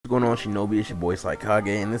going on, Shinobi? It's your boy Slykage,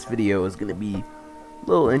 and this video is gonna be a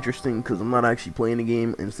little interesting because I'm not actually playing the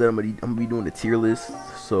game. Instead, I'm gonna be doing the tier list.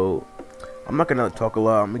 So I'm not gonna talk a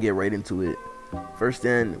lot. I'm gonna get right into it. First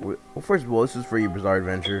of all, this is for your Bizzare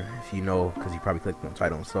adventure, if you know, because you probably clicked on the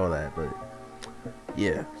title and saw that. But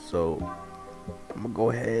yeah, so I'm gonna go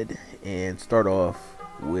ahead and start off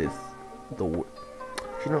with the.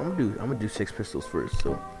 I'm gonna do Six Pistols first.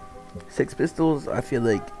 So Six Pistols, I feel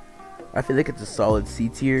like it's a solid C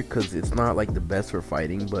tier because it's not like the best for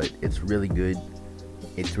fighting, but it's really good.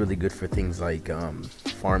 It's really good for things like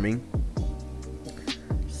farming.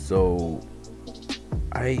 So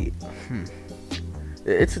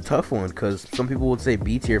it's a tough one because some people would say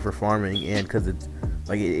B tier for farming, and because it's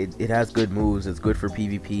like it has good moves. It's good for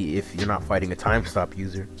PvP if you're not fighting a time stop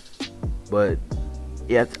user. But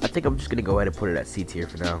yeah, I think I'm just gonna go ahead and put it at C tier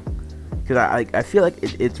for now because I feel like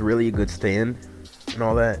it's really a good stand and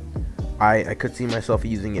all that. I could see myself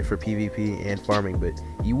using it for PvP and farming, but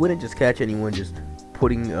you wouldn't just catch anyone just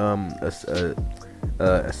putting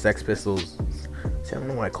a Sex Pistols. See, I don't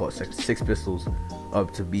know why I call it Six Pistols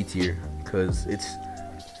up to B tier, because it's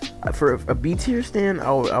for a B tier stand.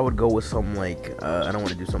 I would go with something like I don't want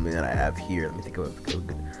to do something that I have here. Let me think of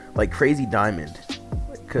it, like Crazy Diamond,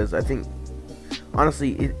 because I think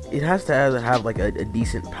honestly it has to have like a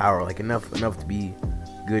decent power, like enough to be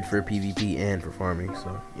good for PvP and for farming.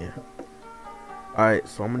 So yeah. Alright,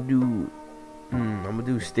 so I'm gonna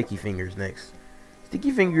do Sticky Fingers next.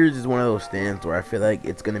 Sticky Fingers is one of those stands where I feel like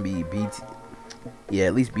it's gonna be B tier. Yeah,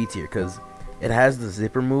 at least B tier, because it has the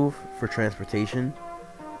zipper move for transportation.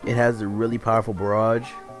 It has a really powerful barrage.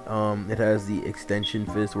 It has the extension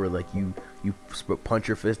fist where like you punch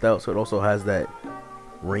your fist out, so it also has that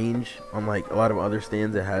range. Unlike a lot of other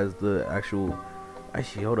stands, it has the actual.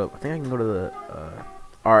 Actually, hold up. I think I can go to the.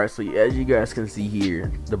 Alright, so as you guys can see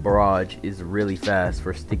here, the barrage is really fast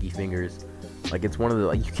for Sticky Fingers. Like, it's one of the,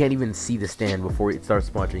 like, you can't even see the stand before it starts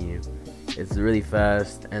punching you. It's really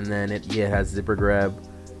fast, and then it has zipper grab.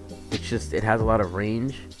 It has a lot of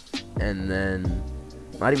range, and then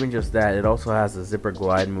not even just that, it also has a zipper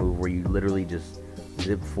glide move where you literally just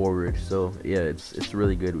zip forward. So yeah, it's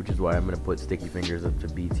really good, which is why I'm gonna put Sticky Fingers up to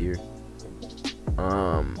B tier.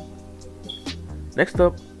 Next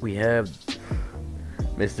up we have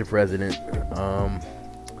Mr. President.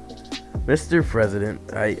 Mr. President,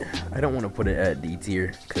 I don't want to put it at D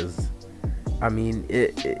tier because I mean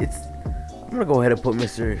it's I'm gonna go ahead and put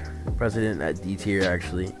Mr. President at D tier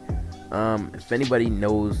actually. If anybody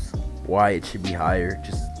knows why it should be higher,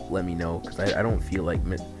 just let me know, because I don't feel like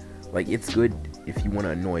it's good if you want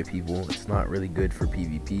to annoy people. It's not really good for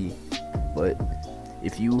PvP, but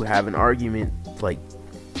if you have an argument like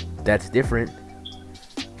that's different,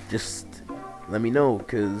 just let me know,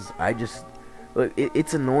 because look,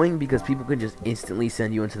 it's annoying because people can just instantly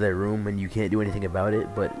send you into their room and you can't do anything about it,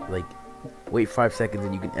 but like wait 5 seconds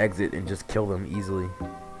and you can exit and just kill them easily.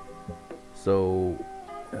 So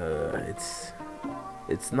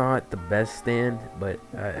it's not the best stand, but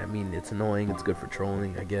I mean it's annoying. It's good for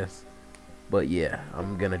trolling, I guess. But yeah,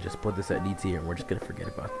 I'm gonna just put this at D tier and we're just gonna forget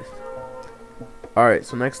about this. Alright,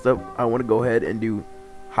 so next up I want to go ahead and do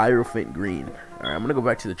Hierophant Green. Alright, I'm gonna go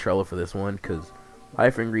back to the trailer for this one because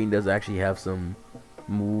Hierophant Green does actually have some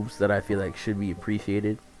moves that I feel like should be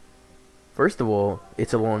appreciated. First of all,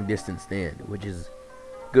 it's a long distance stand, which is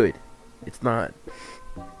good. It's not.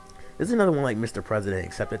 This is another one like Mr. President,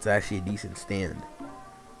 except it's actually a decent stand.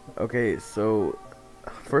 Okay, so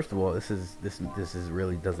first of all, this is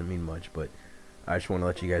really doesn't mean much, but I just want to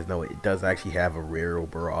let you guys know it does actually have a rare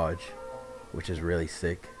barrage, which is really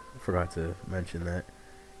sick. I forgot to mention that.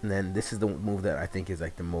 And then this is the move that I think is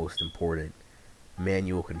like the most important.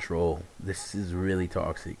 Manual control. This is really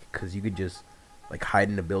toxic because you could just like hide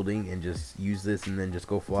in a building and just use this and then just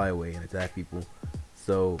go fly away and attack people.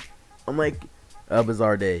 So unlike a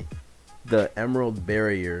Bizzare Day, the emerald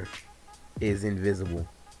barrier is invisible,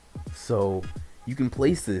 so you can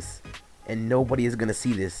place this and nobody is gonna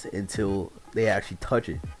see this until they actually touch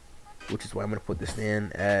it, which is why I'm gonna put the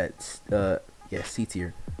stand at C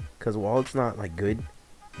tier, because while it's not like good,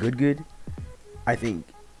 I think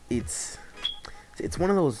it's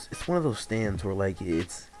one of those stands where like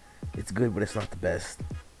it's good, but it's not the best.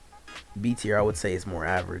 B tier I would say is more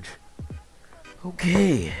average.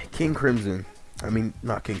 Okay, King Crimson. I mean,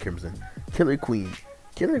 not King Crimson. Killer Queen.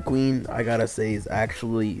 Killer Queen, I gotta say, is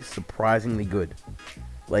actually surprisingly good.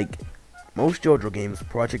 Like most JoJo games,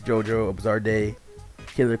 Project JoJo, Bizzare Day,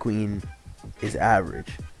 Killer Queen is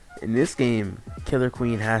average. In this game, Killer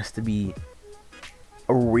Queen has to be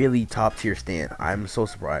a really top tier stand. I'm so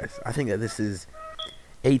surprised. I think that this is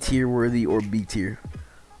A tier worthy or B tier.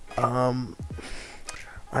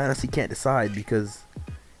 I honestly can't decide because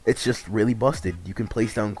it's just really busted. You can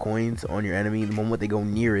place down coins on your enemy. The moment they go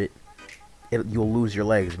near it, you'll lose your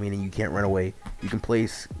legs, meaning you can't run away. You can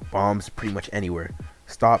place bombs pretty much anywhere.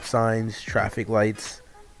 Stop signs, traffic lights,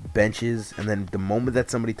 benches, and then the moment that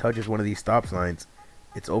somebody touches one of these stop signs,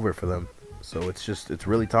 it's over for them. So it's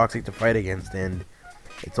really toxic to fight against, and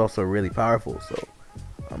it's also really powerful. So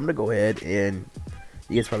I'm gonna go ahead, and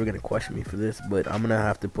you guys probably gonna question me for this, but I'm gonna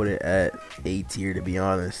have to put it at A tier, to be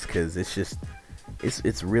honest, because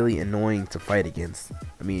it's really annoying to fight against.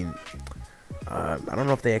 I mean, I don't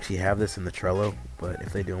know if they actually have this in the Trello, but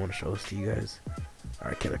if they do, I want to show this to you guys.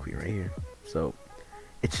 Alright, Killer Queen right here. So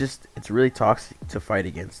it's really toxic to fight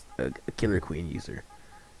against a Killer Queen user.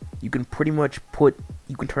 You can pretty much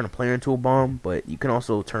turn a player into a bomb, but you can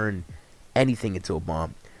also turn anything into a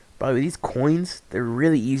bomb. By the way, these coins, they're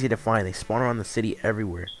really easy to find. They spawn around the city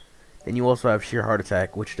everywhere. Then you also have Sheer Heart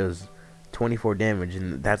Attack, which does 24 damage,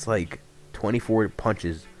 and that's like 24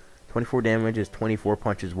 punches. 24 damage is 24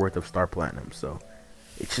 punches worth of Star Platinum, so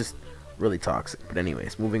it's just really toxic. But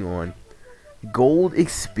anyways, moving on. Gold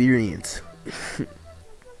experience.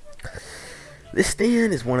 This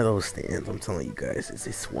stand is one of those stands, I'm telling you guys.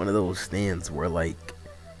 It's one of those stands where, like,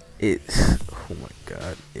 it's, oh my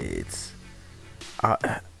god, it's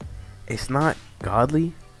not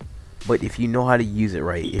godly, but if you know how to use it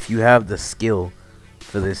right, if you have the skill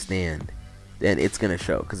for this stand, then it's gonna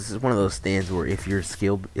show. Because this is one of those stands where if you're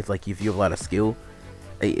skilled, if you have a lot of skill,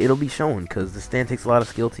 it'll be shown, because the stand takes a lot of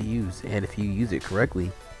skill to use, and if you use it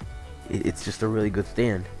correctly, it's just a really good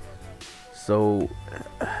stand. So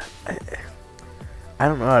I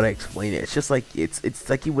don't know how to explain it. It's just like it's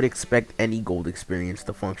like you would expect any gold experience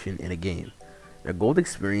to function in a game. Now, gold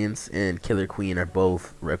experience and Killer Queen are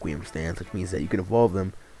both requiem stands, which means that you can evolve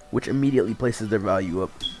them, which immediately places their value up.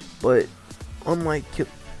 But unlike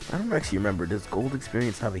I don't actually remember, does gold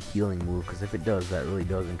experience have a healing move? Because if it does, that really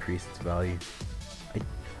does increase its value.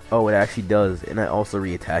 Oh, it actually does, and it also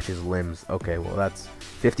reattaches limbs. Okay, well that's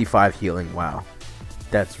 55 healing. Wow,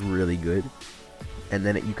 that's really good. And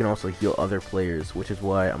then you can also heal other players, which is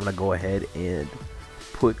why I'm gonna go ahead and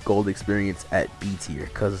put gold experience at B tier.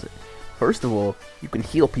 Because first of all, you can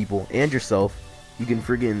heal people and yourself. You can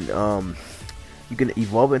friggin' you can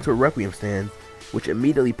evolve into a requiem stand, which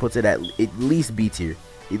immediately puts it at least B tier.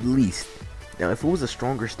 At least. Now, if it was a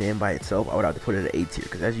stronger stand by itself, I would have to put it at A tier.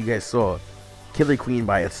 Because as you guys saw, Killer Queen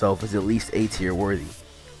by itself is at least A tier worthy.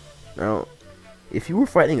 Now, if you were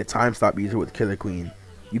fighting a time stop user with Killer Queen,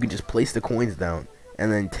 you can just place the coins down and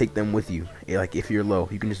then take them with you. Like if you're low,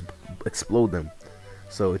 you can just explode them.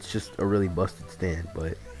 So it's just a really busted stand.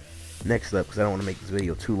 But next up, because I don't want to make this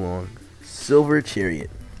video too long, Silver Chariot.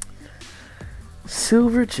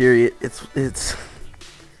 Silver Chariot, it's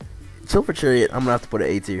Silver Chariot. I'm gonna have to put it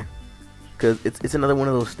A tier, because it's another one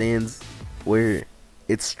of those stands where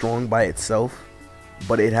it's strong by itself,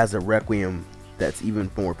 but it has a requiem that's even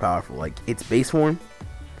more powerful. Like its base form,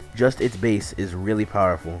 just its base is really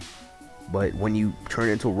powerful, but when you turn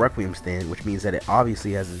it into a requiem stand, which means that it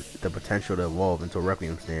obviously has the potential to evolve into a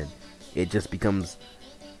requiem stand, it just becomes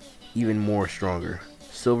even more stronger.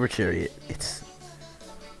 Silver Chariot, it's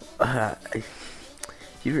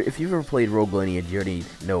if you've ever played Rogue Lineage, you already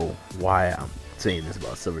know why I'm saying this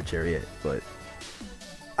about Silver Chariot. But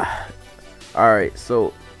alright,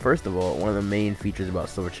 so first of all, one of the main features about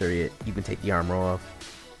Silver Chariot, you can take the armor off,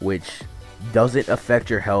 which doesn't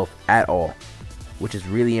affect your health at all, which is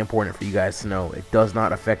really important for you guys to know. It does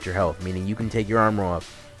not affect your health, meaning you can take your armor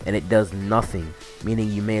off and it does nothing,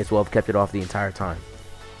 meaning you may as well have kept it off the entire time.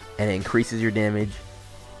 And it increases your damage.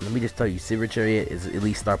 Let me just tell you, Silver Chariot is at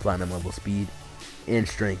least Star Platinum level speed and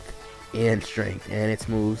strength, and its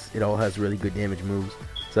moves, it all has really good damage moves,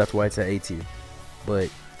 so that's why it's at A tier. But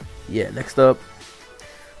yeah, next up,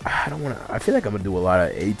 I feel like I'm gonna do a lot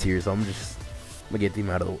of A tiers, so I'm gonna get these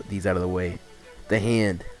out of the way. The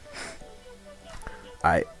hand,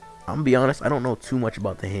 I'm gonna be honest, I don't know too much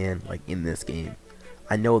about the hand like in this game.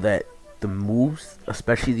 I know that the moves,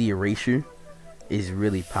 especially the erasure, is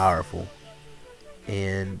really powerful,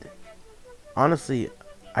 and honestly,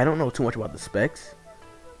 I don't know too much about the specs,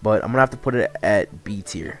 but I'm gonna have to put it at B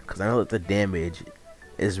tier, because I know that the damage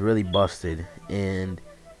is really busted. And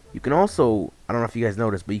you can also, I don't know if you guys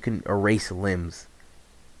noticed, but you can erase limbs,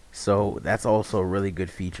 so that's also a really good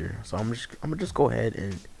feature. So I'm gonna just go ahead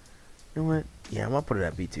and, you know what, yeah, I'm gonna put it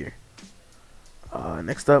at B tier.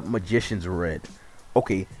 Next up, Magician's Red.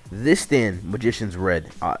 Okay, this stand, Magician's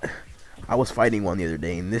Red, I was fighting one the other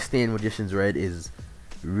day, and this stand, Magician's Red, is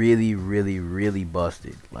really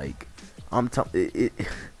busted. Like,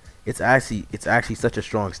 it's actually such a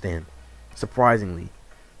strong stand. Surprisingly,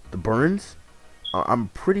 the burns, I'm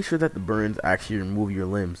pretty sure that the burns actually remove your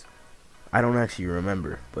limbs. I don't actually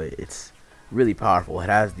remember, but it's really powerful. It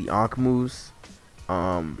has the Ankh moves,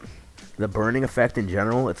 the burning effect in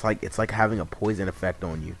general. It's like having a poison effect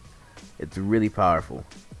on you. It's really powerful.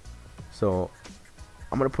 So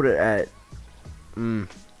I'm gonna put it at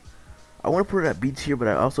I want to put it at B tier, but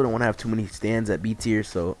I also don't want to have too many stands at B tier,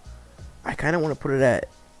 so I kind of want to put it at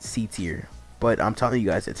C tier. But I'm telling you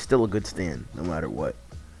guys, it's still a good stand no matter what.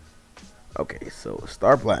 Okay, so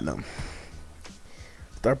Star Platinum.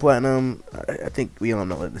 Star Platinum, I think we all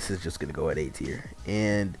know that this is just going to go at A tier.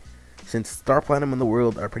 And since Star Platinum and the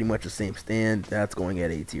World are pretty much the same stand, that's going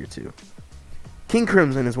at A tier too. King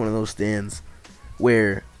Crimson is one of those stands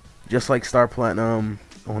where, just like Star Platinum,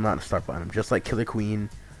 well, not Star Platinum, just like Killer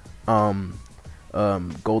Queen,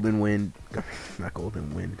 Golden Wind, not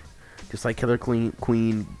Golden Wind, just like Killer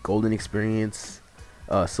Queen, Golden Experience,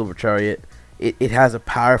 Silver Chariot, it has a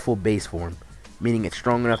powerful base form, meaning it's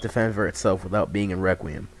strong enough to fend for itself without being in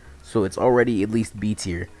Requiem. So it's already at least B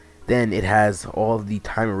tier. Then it has all of the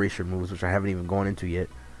time erasure moves, which I haven't even gone into yet.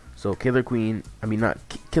 So Killer Queen, I mean not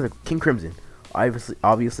King Crimson,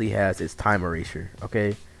 obviously has its time erasure,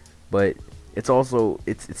 okay, but it's also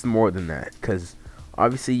it's more than that, because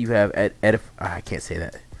obviously you have I can't say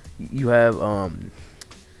that. You have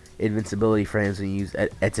invincibility frames when you use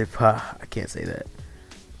Jjba. I can't say that.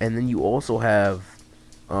 And then you also have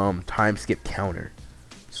time skip counter.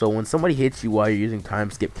 So when somebody hits you while you're using time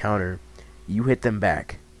skip counter, you hit them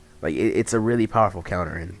back. Like it's a really powerful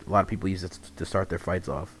counter, and a lot of people use it to start their fights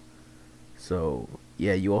off. So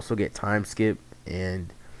yeah, you also get time skip,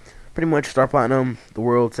 and pretty much Star Platinum, the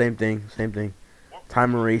World, same thing.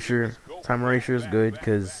 Time erasure is good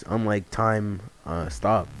because unlike time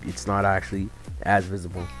stop, it's not actually as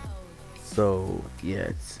visible. So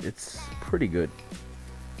yeah, it's pretty good.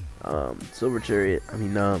 Silver Chariot, I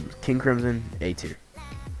mean King Crimson, A tier.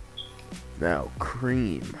 Now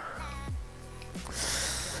Cream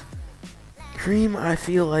I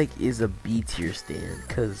feel like is a B tier stand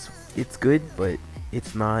because it's good, but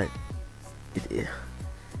it's not.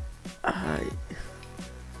 I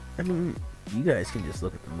mean, you guys can just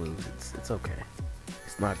look at the moves. It's okay.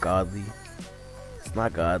 It's not godly.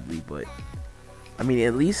 But I mean,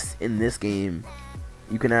 at least in this game,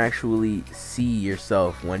 you can actually see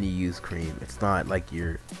yourself when you use Cream. It's not like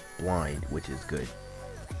you're blind, which is good.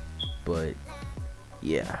 But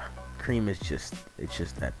yeah, Cream is just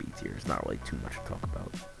that B tier. It's not really too much to talk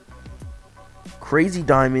about. Crazy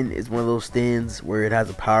Diamond is one of those stands where it has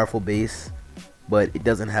a powerful base, but it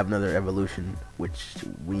doesn't have another evolution, which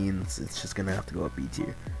means it's just gonna have to go up B tier.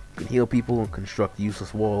 You can heal people and construct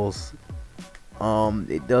useless walls.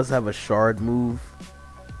 It does have a shard move,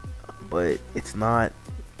 but it's not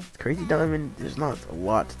Crazy Diamond. There's not a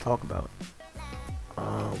lot to talk about.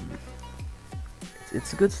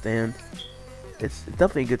 It's a good stand. It's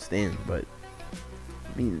definitely a good stand, but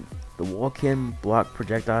I mean, the wall can block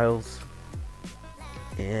projectiles,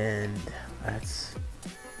 and that's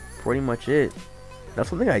pretty much it. That's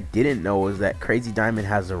something I didn't know, is that Crazy Diamond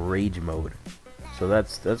has a rage mode, so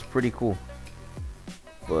that's pretty cool.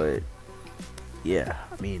 But yeah,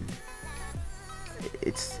 I mean,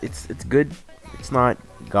 it's good. It's not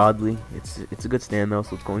godly. It's a good stand though,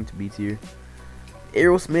 so it's going to B tier.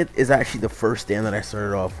 Aerosmith is actually the first stand that I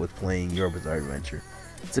started off with playing Your Bizzare Adventure.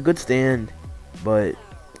 It's a good stand, but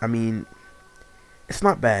I mean, it's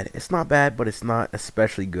not bad. It's not bad, but it's not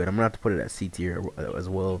especially good. I'm gonna have to put it at C tier as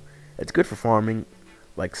well. It's good for farming,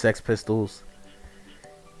 like Sex Pistols.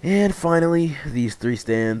 And finally, these three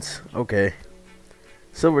stands. Okay,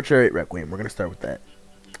 Silver Chariot Requiem. We're gonna start with that.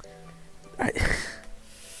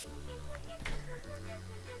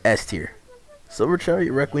 S tier. Silver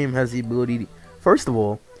Chariot Requiem has the ability to, first of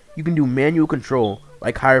all, you can do manual control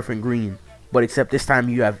like Hierophant Green, but except this time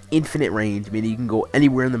you have infinite range, meaning you can go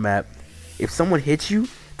anywhere in the map. If someone hits you,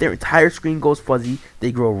 their entire screen goes fuzzy,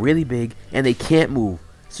 they grow really big, and they can't move.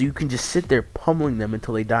 So you can just sit there pummeling them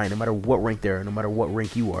until they die, no matter what rank they are, no matter what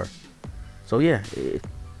rank you are. So yeah,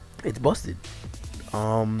 it's busted.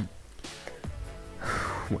 Oh my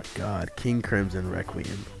god, King Crimson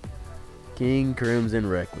Requiem. King Crimson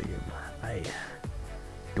Requiem.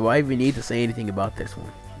 Do I even need to say anything about this one?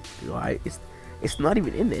 It's not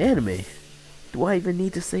even in the anime. Do I even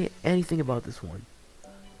need to say anything about this one?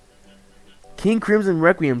 King Crimson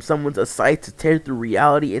Requiem summons a sight to tear through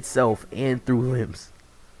reality itself and through limbs.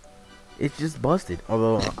 It's just busted.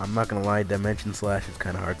 Although I'm not gonna lie, Dimension Slash is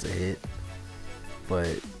kind of hard to hit.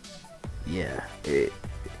 But yeah,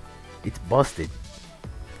 it's busted.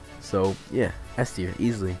 So yeah, S tier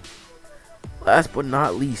easily. Last but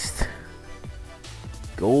not least,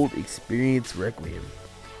 Gold Experience Requiem.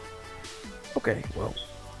 Okay, well,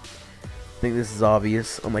 I think this is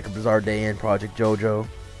obvious. Unlike a Bizzare Day and Project Jojo,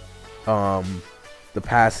 the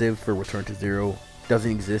passive for Return to Zero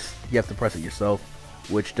doesn't exist. You have to press it yourself,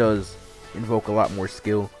 which does invoke a lot more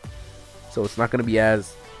skill. So it's not going to be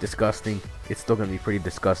as disgusting. It's still going to be pretty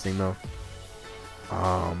disgusting though.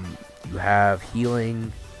 You have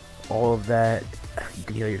healing, all of that. You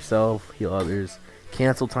can heal yourself, heal others,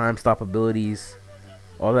 cancel time, stop abilities,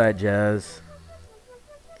 all that jazz.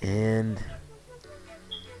 And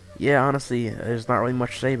yeah, honestly, there's not really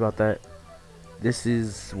much to say about that. This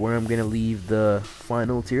is where I'm gonna leave the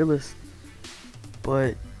final tier list.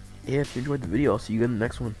 But yeah, if you enjoyed the video, I'll see you in the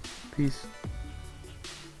next one. Peace.